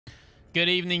Good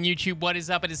evening, YouTube. What is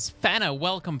up? It is Fana.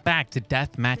 Welcome back to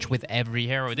Deathmatch with every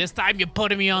hero. This time you're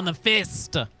putting me on the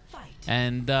fist.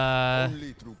 And I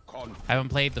haven't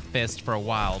played the fist for a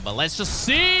while, but let's just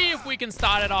see if we can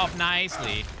start it off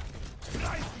nicely.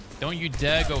 Don't you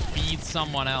dare go feed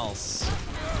someone else.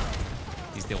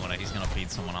 He's doing it. He's gonna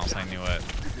feed someone else. I knew it.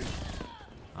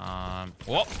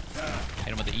 Whoop. Hit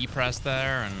him with the E press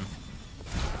there and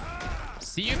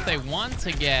see if they want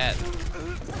to get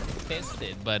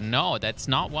fisted, but no, that's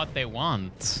not what they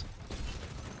want.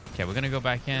 Okay, we're gonna go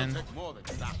back in.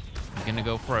 We're gonna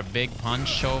go for a big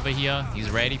punch over here. He's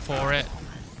ready for it.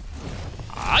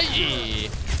 Aye!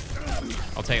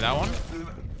 I'll take that one.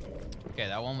 Okay,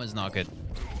 that one was not good.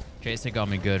 Tracer got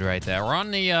me good right there. We're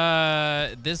on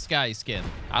the this guy's skin.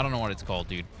 I don't know what it's called,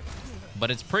 dude, but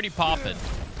it's pretty poppin'.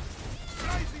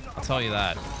 I'll tell you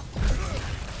that.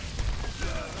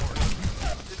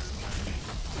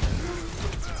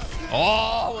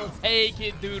 Oh, we'll take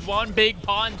it, dude. One big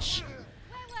punch.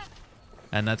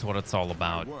 And that's what it's all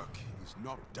about.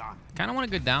 Kind of want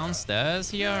to go downstairs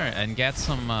here and get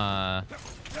some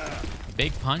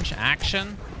big punch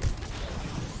action.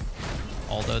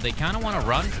 Although they kind of want to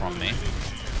run from me.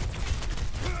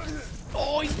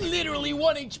 Oh, he's literally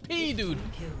 1 HP, dude.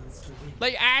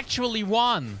 Like, actually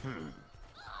won.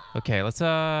 Okay, let's,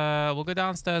 we'll go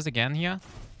downstairs again here.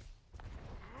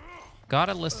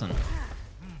 Gotta listen.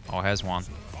 Oh, has one.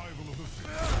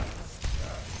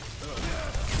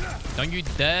 Don't you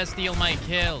dare steal my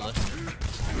kill.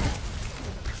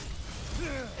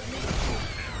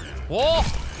 Whoa!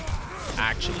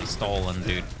 Actually stolen,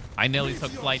 dude. I nearly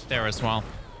took flight there as well.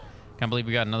 Can't believe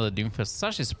we got another Doomfist. It's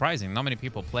actually surprising. Not many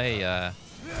people play a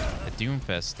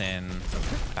Doomfist in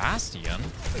Bastion.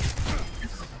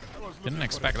 Didn't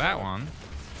expect that one.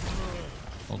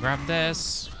 We'll grab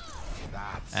this.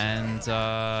 And,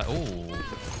 ooh.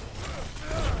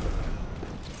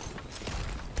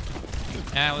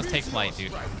 Yeah, let's take flight,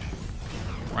 dude.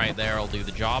 Right there, I'll do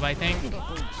the job, I think.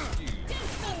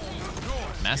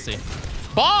 Messy.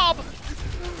 Bob!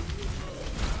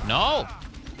 No.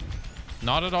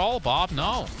 Not at all, Bob,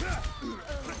 no.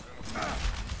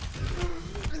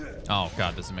 Oh,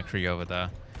 God, there's a McCree over there.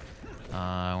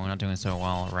 We're not doing so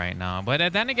well right now.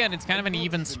 But then again, it's kind of an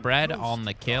even spread on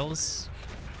the kills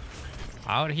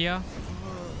out here.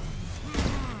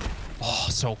 Oh,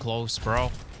 so close,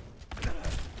 bro.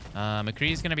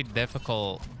 McCree's gonna be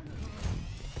difficult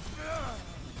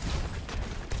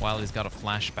while he's got a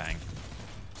flashbang.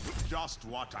 Just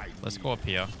what I Let's go up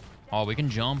here. Oh, we can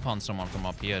jump on someone from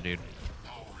up here, dude.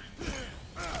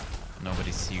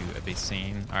 Nobody's to be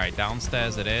seen. All right,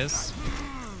 downstairs it is.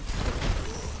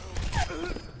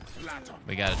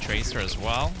 We got a Tracer as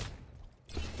well.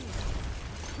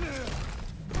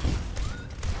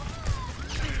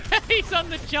 He's on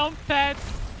the jump pad.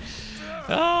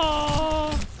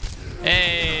 Oh.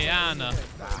 Hey, Anna.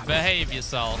 Behave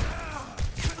yourself.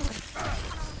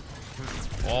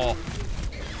 Oh.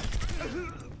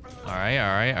 Alright,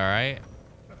 alright, alright.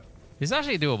 It's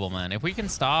actually doable, man. If we can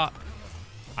start...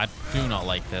 I do not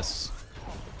like this.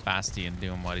 Bastion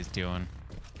doing what he's doing.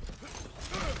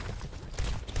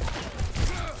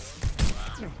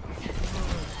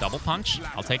 Double punch.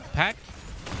 I'll take the pack.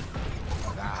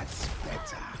 That's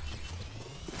better.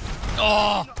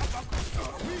 Oh!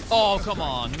 Oh, come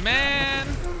on, man!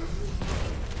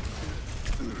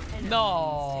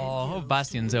 No!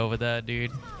 Bastion's over there,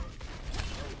 dude.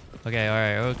 Okay,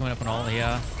 alright, we're coming up on all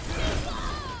here.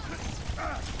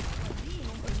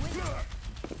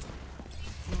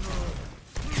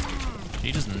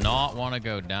 She does not want to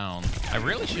go down. I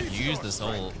really should use this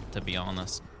ult, to be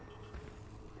honest.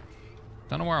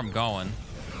 Don't know where I'm going.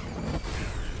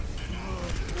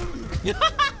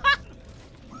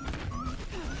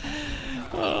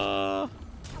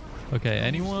 Okay,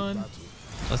 anyone?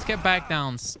 Let's get back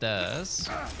downstairs.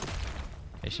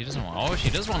 Hey, she doesn't want. Oh, she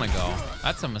does want to go.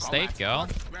 That's a mistake, girl.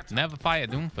 Never fire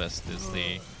Doomfist is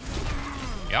the.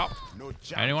 Yup.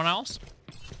 Anyone else?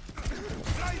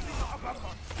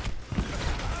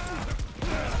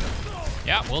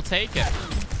 Yeah, we'll take it.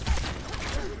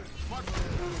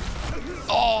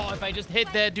 Oh, if I just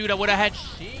hit that dude, I would have had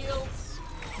shields.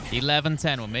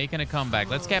 11-10. We're making a comeback.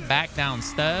 Let's get back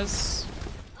downstairs.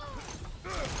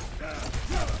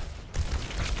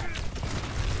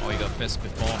 Oh, he got fist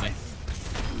before me.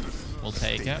 We'll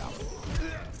take it.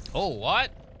 Oh,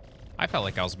 what? I felt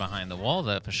like I was behind the wall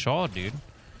there for sure, dude.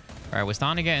 All right, we're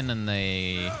starting to get in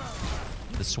the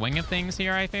swing of things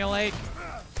here, I feel like.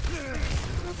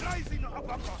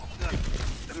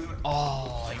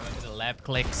 Oh, he went to the left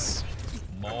clicks.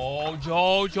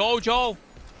 Mojo.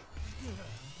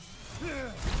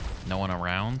 No one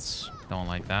around. Don't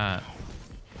like that.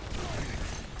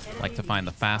 Like to find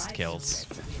the fast kills.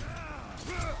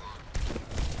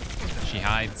 She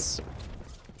hides.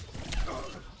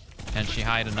 Can she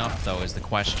hide enough, though, is the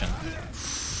question.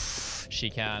 She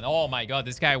can. Oh my god,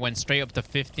 this guy went straight up to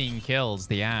 15 kills,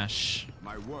 the Ashe.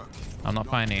 I'm not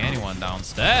finding anyone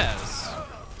downstairs.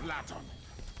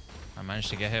 I managed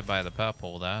to get hit by the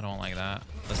purple there. I don't like that.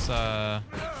 Let's, I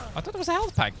thought there was a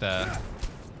health pack there.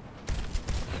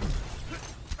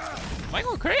 Am I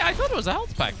going crazy? I thought there was a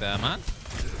health pack there, man.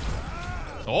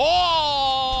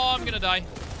 Oh, I'm gonna die.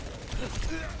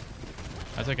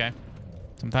 That's okay.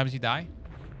 Sometimes you die,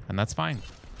 and that's fine.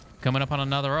 Coming up on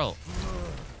another ult.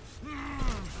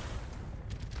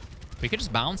 We could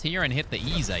just bounce here and hit the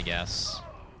E's, I guess.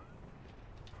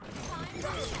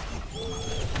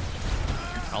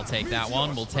 I'll take that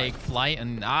one. We'll take flight,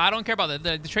 and I don't care about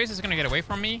the Tracer's gonna get away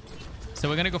from me, so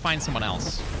we're gonna go find someone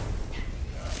else.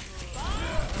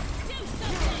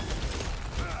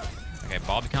 Okay,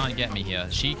 Bob can't get me here.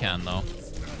 She can, though.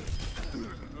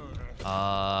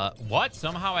 What?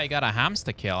 Somehow I got a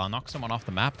hamster kill. I knocked someone off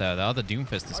the map there. The other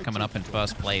Doomfist is coming up in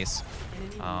first place.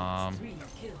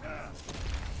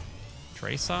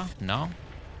 Tracer? No?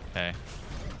 Okay.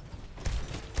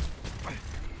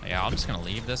 Yeah, I'm just gonna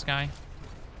leave this guy.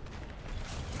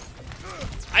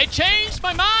 I changed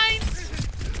my mind!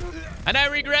 And I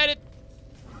regret it.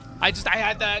 I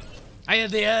had that. I had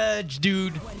the edge,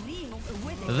 dude.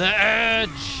 The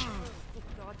edge.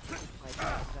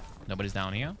 Nobody's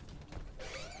down here.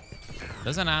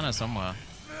 There's an Ana somewhere.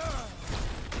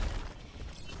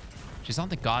 She's on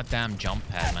the goddamn jump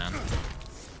pad, man.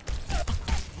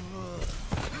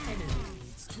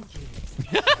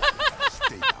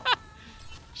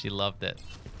 She loved it.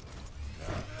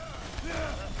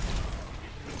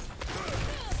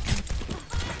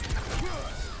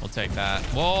 We'll take that.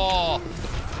 Whoa!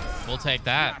 We'll take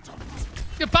that.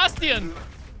 Good Bastion!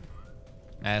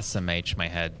 SMH my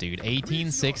head, dude.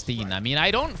 18-16. I mean, I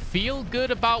don't feel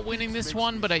good about winning this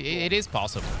one, but it is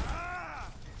possible.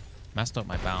 Messed up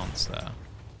my bounce there.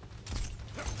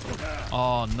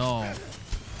 Oh, no.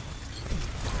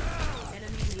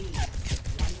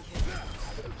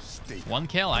 One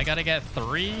kill. I gotta get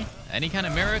 3. Any kind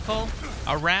of miracle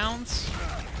around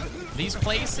these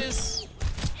places?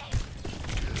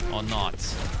 Or not?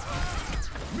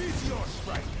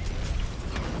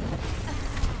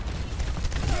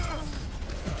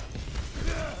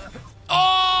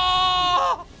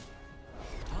 Oh!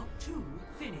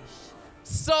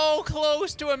 So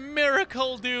close to a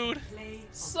miracle, dude.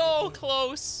 So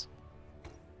close.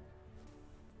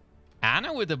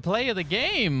 Ana with the play of the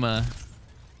game.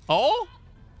 Oh?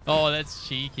 Oh, that's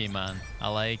cheeky, man. I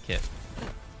like it.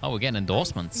 Oh, we're getting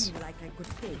endorsements.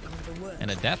 In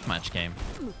a deathmatch game.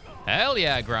 Hell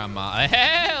yeah, Grandma.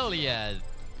 Hell yeah.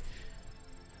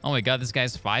 Oh my god, this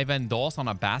guy's 5 endorse on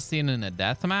a Bastion in a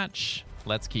deathmatch.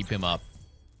 Let's keep him up.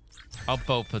 I'll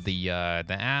vote for the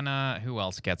Ana. Who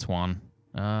else gets one?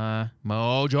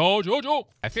 Mojo.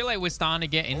 I feel like we're starting to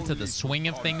get into the swing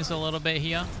of things a little bit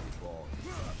here.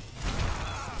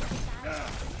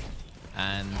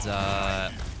 And,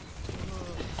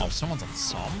 oh, someone's on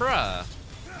Sombra.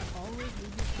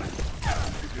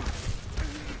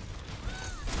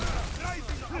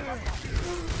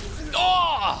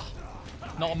 Oh!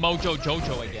 Not Mojo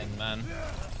Jojo again, man.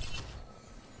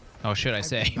 Oh, should I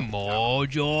say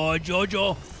Mojo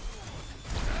Jojo?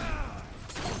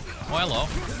 Oh, hello.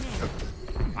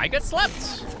 I got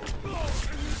slept.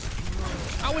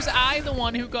 How was I the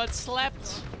one who got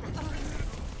slept?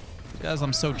 Because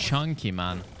I'm so chunky,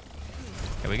 man.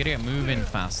 Okay, we gotta get moving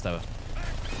faster.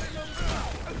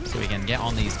 So we can get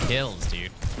on these kills,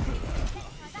 dude.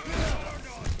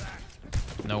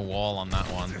 No wall on that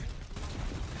one.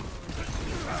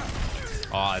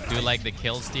 Oh, I do like the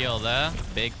kill steal there.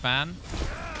 Big fan.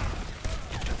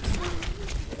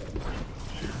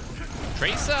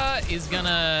 Tracer is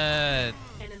gonna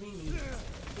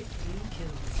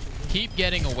keep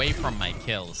getting away from my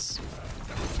kills.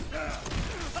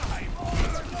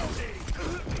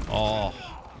 Oh.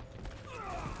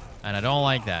 And I don't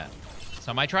like that.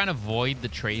 So am I trying to avoid the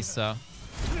Tracer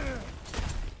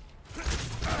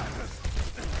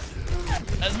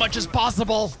as much as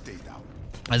possible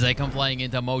as I come flying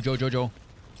into Mojo Jojo?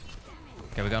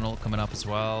 Okay, we got an ult coming up as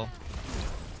well.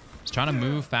 Just trying to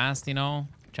move fast, you know?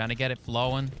 Trying to get it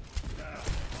flowing.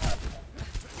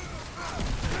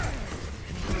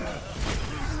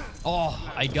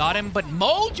 Oh, I got him, but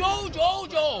Mojo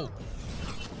Jojo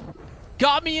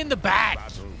got me in the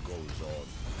back.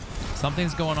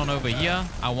 Something's going on over here.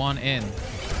 I want in.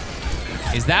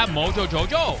 Is that Mojo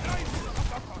Jojo?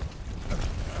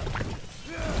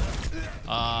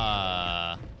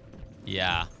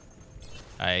 Yeah.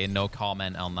 No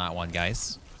comment on that one,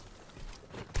 guys.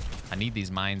 I need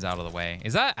these mines out of the way.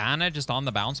 Is that Anna just on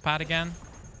the bounce pad again?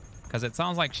 Because it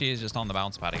sounds like she is just on the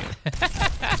bounce pad again.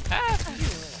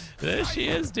 There she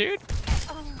is, dude.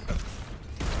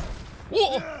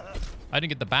 Whoa! I didn't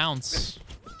get the bounce.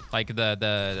 Like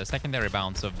the secondary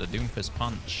bounce of the Doomfist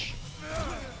punch.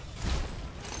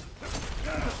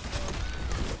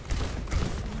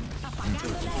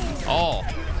 Oh,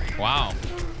 wow.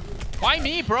 Why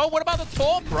me, bro? What about the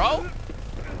top, bro?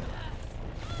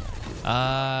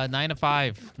 9 to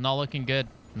 5. Not looking good.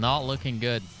 Not looking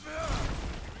good.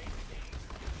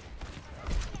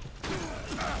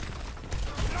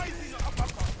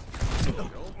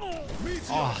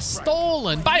 Oh,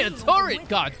 stolen by a turret.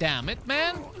 God damn it,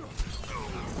 man.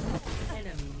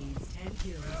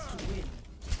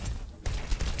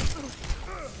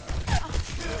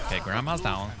 Okay, Grandma's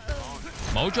down.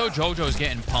 Mojo Jojo's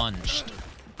getting punched.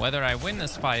 Whether I win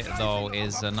this fight, though,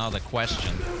 is another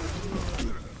question.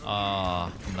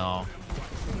 No.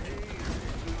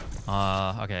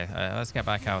 Okay, let's get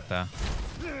back out there.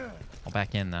 Or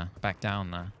back in there. Back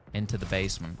down there. Into the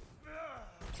basement.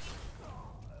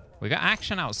 We got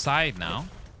action outside now.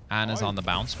 Anna's on the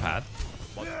bounce pad.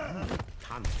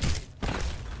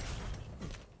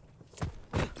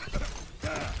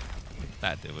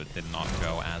 That did not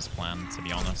go as planned, to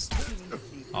be honest.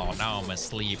 Oh, now I'm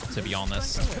asleep, to be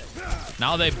honest.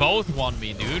 Now they both want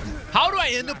me, dude. How do I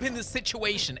end up in this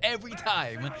situation every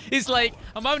time? It's like,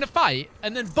 I'm having a fight,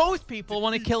 and then both people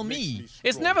want to kill me.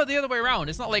 It's never the other way around.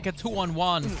 It's not like a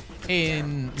 2-on-1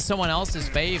 in someone else's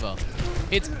favor.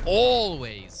 It's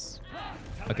always...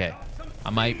 Okay, I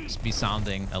might be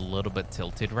sounding a little bit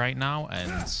tilted right now,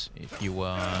 and if you,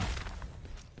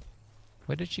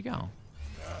 Where did she go?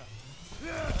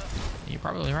 You're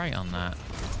probably right on that,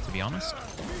 to be honest.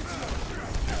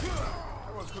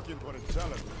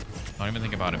 Don't even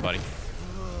think about it, buddy.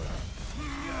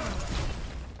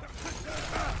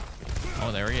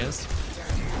 Oh, there he is.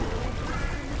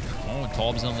 Oh,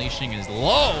 Torb's unleashing his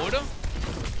load.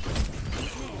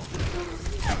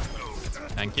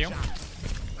 Thank you.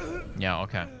 Yeah,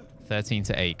 okay. 13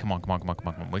 to 8. Come on, come on, come on, come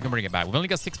on, come on. We can bring it back. We've only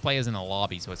got 6 players in the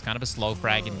lobby, so it's kind of a slow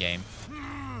fragging game.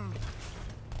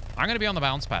 I'm going to be on the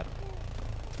bounce pad.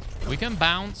 We can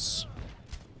bounce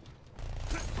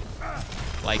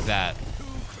like that.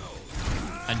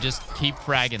 And just keep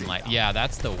fragging like... Yeah,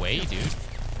 that's the way, dude.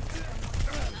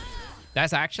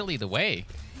 That's actually the way.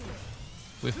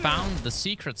 We found the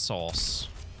secret sauce.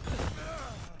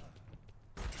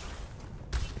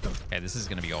 Okay, this is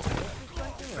going to be over.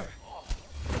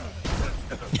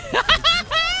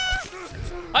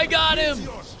 I got him!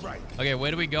 Okay,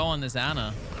 where do we go on this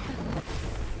Anna?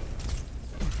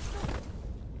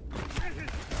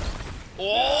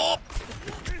 Oh!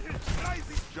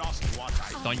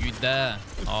 Don't you dare.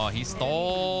 Oh, he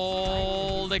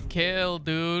stole the kill,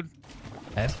 dude.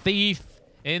 A thief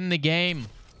in the game.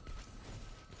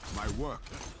 My work.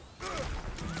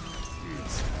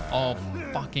 Oh,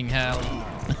 fucking hell.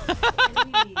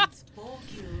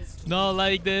 Not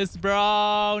like this,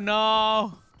 bro.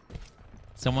 No.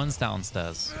 Someone's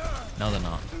downstairs. No, they're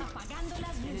not.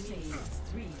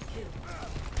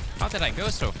 How did I go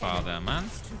so far there, man?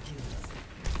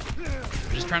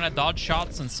 I'm just trying to dodge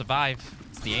shots and survive.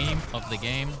 It's the aim of the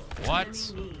game.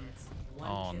 What?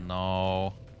 Oh,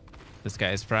 no. This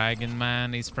guy's fragging,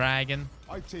 man. He's fragging.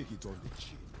 I take it on the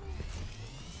chin.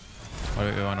 What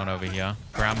are going on over here?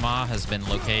 Grandma has been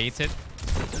located.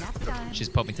 She's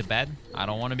put me to bed. I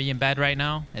don't want to be in bed right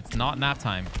now. It's not nap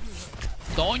time.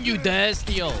 Don't you dare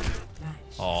steal.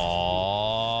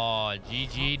 Oh,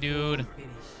 GG, dude.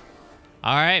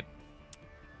 All right.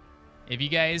 If you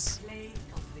guys...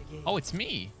 Oh, it's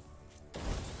me.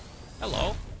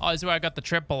 Hello. Oh, this is where I got the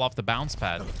triple off the bounce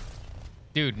pad.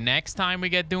 Dude, next time we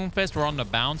get Doomfist, we're on the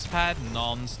bounce pad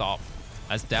non-stop.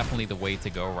 That's definitely the way to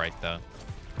go right there.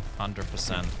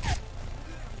 100%.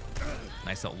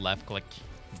 Nice little left click.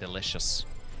 Delicious.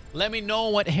 Let me know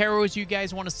what heroes you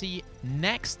guys want to see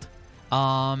next.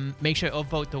 Make sure you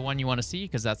upvote the one you want to see,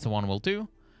 because that's the one we'll do.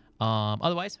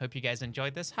 Otherwise, hope you guys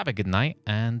enjoyed this. Have a good night,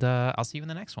 and I'll see you in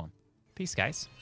the next one. Peace, guys.